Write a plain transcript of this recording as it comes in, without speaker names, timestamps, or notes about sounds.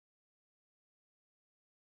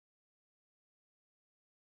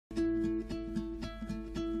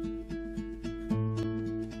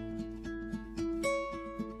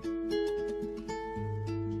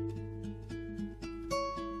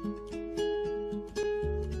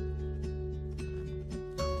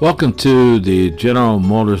Welcome to the General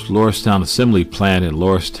Motors Lordstown Assembly Plant in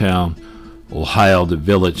Lordstown, Ohio, the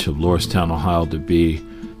village of Lordstown, Ohio to be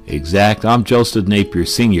exact. I'm Joseph Napier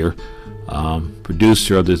Sr.,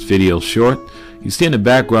 producer of this video short. You see in the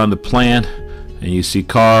background the plant, and you see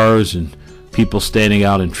cars and people standing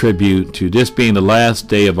out in tribute to this being the last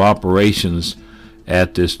day of operations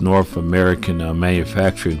at this North American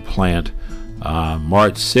manufacturing plant,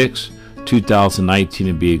 March 6, 2019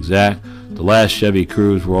 to be exact. The last Chevy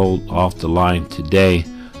Cruze rolled off the line today.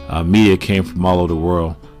 Media came from all over the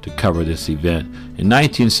world to cover this event. In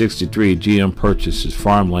 1963, GM purchased his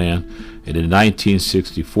farmland, and in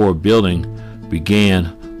 1964, building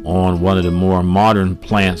began on one of the more modern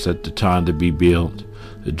plants at the time to be built,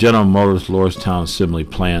 the General Motors Lordstown Assembly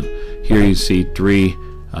Plant. Here you see three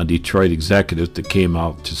Detroit executives that came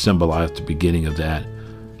out to symbolize the beginning of that.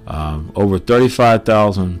 Over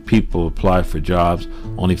 35,000 people applied for jobs.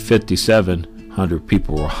 Only 5,700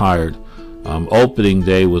 people were hired. Opening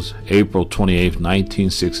day was April 28,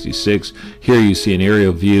 1966. Here you see an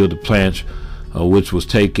aerial view of the plant, which was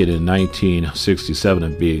taken in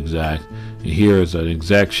 1967 to be exact. And here is an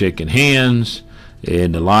exec shaking hands,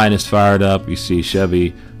 and the line is fired up. You see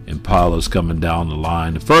Chevy Impalas coming down the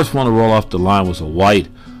line. The first one to roll off the line was a white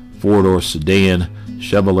four-door sedan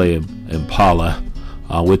Chevrolet Impala,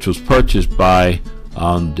 which was purchased by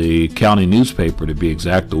the county newspaper, to be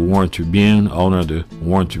exact, the Warren Tribune. Owner of the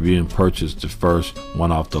Warren Tribune purchased the first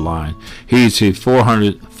one off the line. Here you see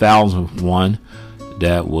 400,001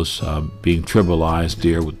 that was being trivialized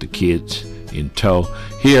there with the kids in tow.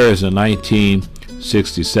 Here is a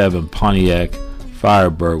 1967 Pontiac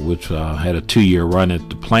Firebird, which had a 2-year run at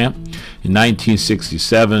the plant. In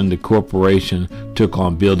 1967, the corporation took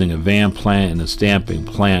on building a van plant and a stamping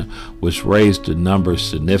plant, which raised the numbers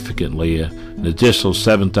significantly. An additional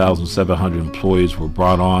 7,700 employees were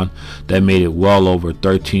brought on. That made it well over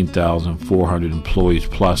 13,400 employees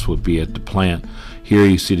plus would be at the plant. Here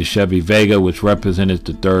you see the Chevy Vega, which represented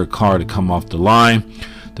the third car to come off the line.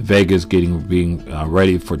 The Vega is being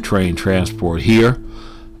ready for train transport here.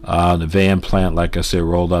 The van plant, like I said,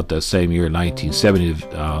 rolled out that same year, 1970.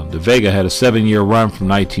 The Vega had a 7-year run from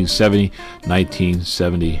 1970 to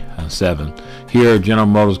 1977. Here, General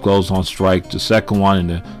Motors goes on strike, the second one in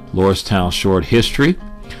the Lordstown short history.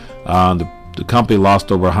 The company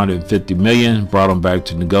lost over $150 million, brought them back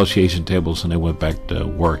to negotiation tables, and they went back to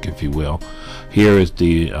work, if you will. Here is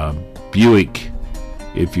the Buick,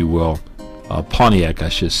 if you will, Pontiac, I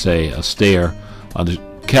should say, a Stare. The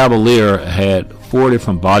Cavalier had 4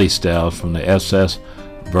 different body styles, from the SS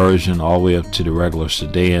version all the way up to the regular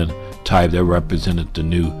sedan type that represented the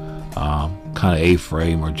new kind of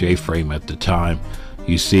A-frame or J-frame at the time.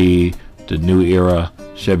 You see the new era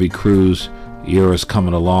Chevy Cruze era is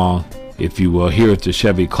coming along, if you will. Here is the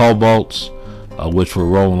Chevy Cobalts, which were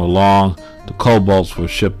rolling along. The Cobalts were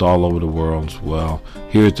shipped all over the world as well.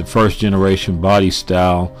 Here's the first generation body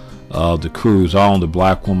style of the Cruze. I own the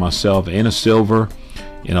black one myself, and a silver,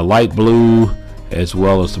 in a light blue, as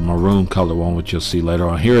well as the maroon color one, which you'll see later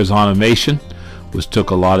on. Here is automation, which took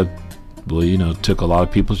a lot of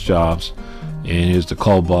people's jobs. And here's the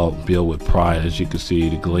Cobalt built with pride. As you can see,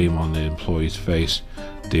 the gleam on the employee's face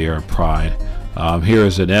there, pride. Here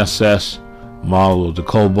is an SS model of the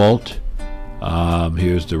Cobalt.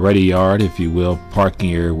 Here's the ready yard, if you will,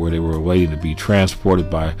 parking area where they were waiting to be transported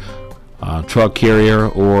by truck carrier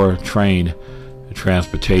or train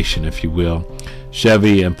transportation, if you will.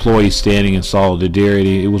 Chevy employees standing in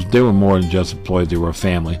solidarity. They were more than just employees, they were a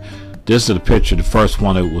family. This is a picture, the first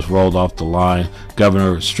one that was rolled off the line.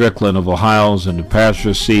 Governor Strickland of Ohio is in the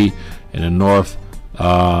passenger seat, and the North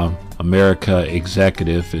America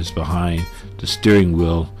executive is behind the steering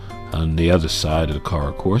wheel on the other side of the car,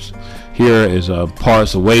 of course. Here is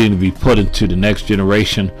parts awaiting to be put into the next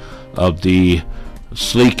generation of the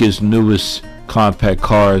sleekest, newest compact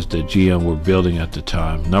cars that GM were building at the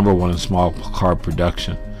time. #1 in small car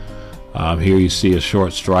production. Here you see a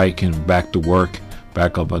short strike and back to work,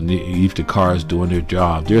 back up underneath the cars doing their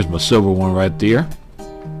job. There's my silver one right there.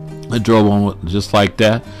 I drove one just like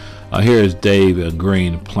that. Here is Dave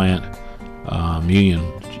Green, plant union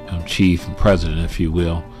chief and president, if you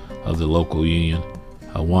will, of the local union,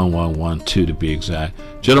 1112 to be exact.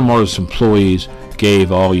 General Motors employees gave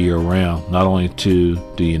all year round, not only to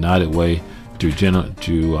the United Way, through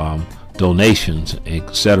donations,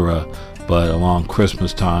 etc., but along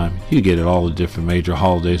Christmas time. You get it all the different major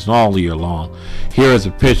holidays and all year long. Here is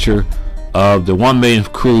a picture of the 1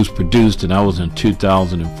 millionth Cruze produced, and that was in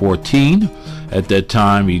 2014. At that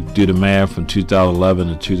time, you do the math, from 2011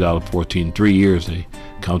 to 2014, 3 years, they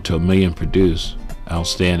come to 1 million produced.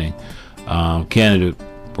 Outstanding. Candidate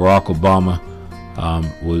Barack Obama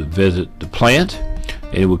would visit the plant,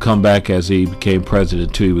 and he would come back as he became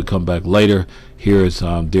president too. He would come back later. Here is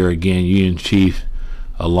there again, Union Chief,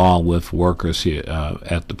 along with workers here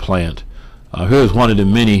at the plant. Here's one of the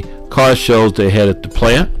many car shows they had at the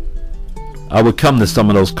plant. I would come to some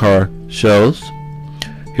of those car shows.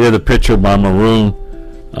 Here's a picture of my maroon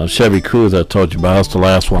Chevy Cruze I told you about. That's the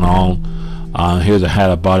last one on. Here's a hat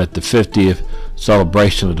I bought at the 50th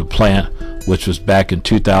celebration of the plant, which was back in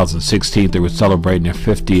 2016. They were celebrating their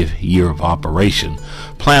 50th year of operation.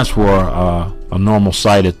 Plants were a normal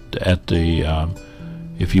sight at the,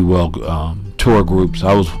 if you will, tour groups.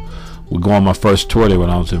 would go on my first tour there when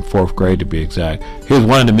I was in 4th grade, to be exact. Here's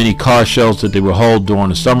one of the many car shows that they would hold during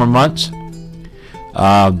the summer months.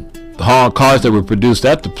 Cars that were produced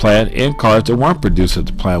at the plant and cars that weren't produced at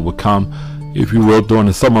the plant would come, if you will, during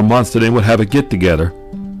the summer months, and they would have a get-together.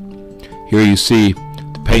 Here you see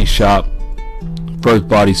the paint shop, first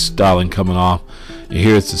body styling coming off, and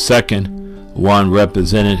here's the second one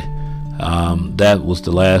represented. That was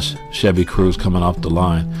the last Chevy Cruze coming off the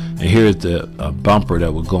line, and here's the bumper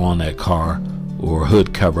that would go on that car, or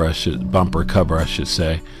hood cover, bumper cover I should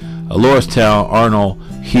say. Lordstown Arnold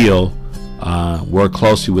Hill worked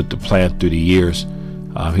closely with the plant through the years.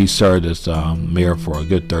 He served as mayor for a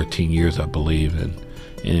good 13 years, I believe,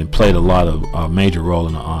 and played a lot of major role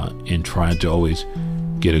in trying to always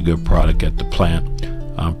get a good product at the plant.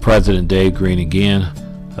 President Dave Green again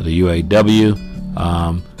of the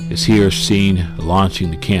UAW is here seen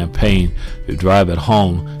launching the campaign, the Drive at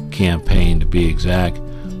Home campaign to be exact,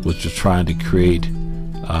 which is trying to create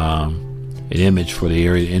an image for the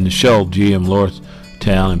area and to show GM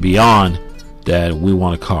Lordstown and beyond that we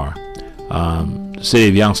want a car. The city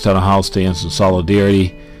of Youngstown, Ohio stands in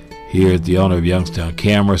solidarity. Here the owner of Youngstown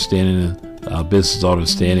Camera standing in business owner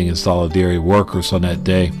standing in solidarity with workers on that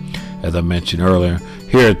day, as I mentioned earlier.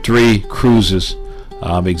 Here are 3 Cruzes,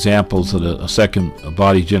 examples of the second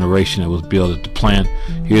body generation that was built at the plant.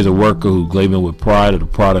 Here's a worker who gleaming with pride of the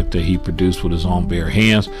product that he produced with his own bare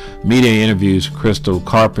hands. Media interviews Crystal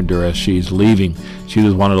Carpenter as she's leaving. She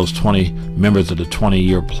was one of those 20 members of the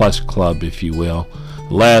 20-year plus club, if you will.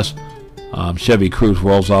 The last Chevy Cruze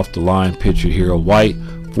rolls off the line, pictured here, a white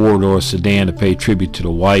 4-door sedan to pay tribute to the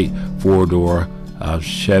white 4-door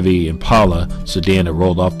Chevy Impala sedan that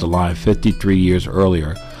rolled off the line 53 years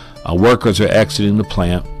earlier. Workers are exiting the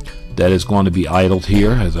plant that is going to be idled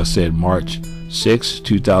here, as I said, March 6,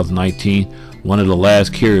 2019. One of the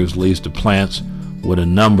last carriers leaves the plants with a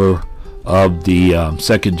number of the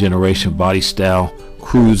second generation body style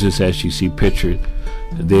Cruzes, as you see pictured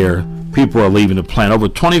there. People are leaving the plant. Over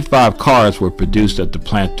 25 cars were produced at the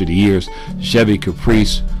plant through the years. Chevy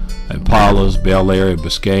Caprice, Impalas, Bel Air, and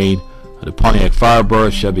Biscayne, the Pontiac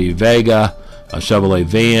Firebird, Chevy Vega, Chevrolet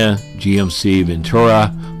Van, GMC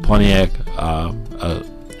Ventura, Pontiac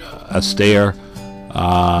Astaire,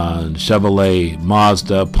 Chevrolet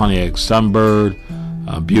Mazda, Pontiac Sunbird,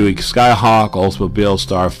 Buick Skyhawk, Oldsmobile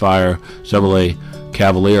Starfire, Chevrolet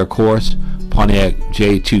Cavalier, of course, Pontiac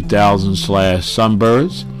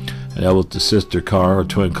J2000/Sunbirds, and that was the sister car or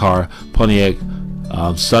twin car, Pontiac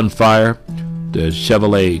Sunfire, the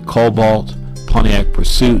Chevrolet Cobalt, Pontiac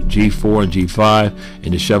Pursuit G4 and G5,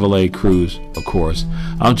 and the Chevrolet Cruze, of course.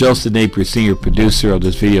 I'm Joseph Napier, senior producer of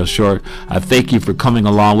this video short. I thank you for coming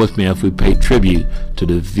along with me as we pay tribute to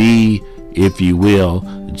the if you will,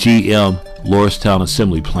 GM Lordstown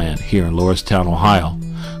Assembly Plant here in Lordstown, Ohio.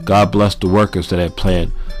 God bless the workers of that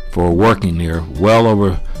plant for working there well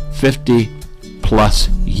over 50 plus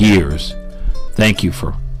years. Thank you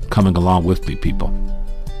for coming along with me, people.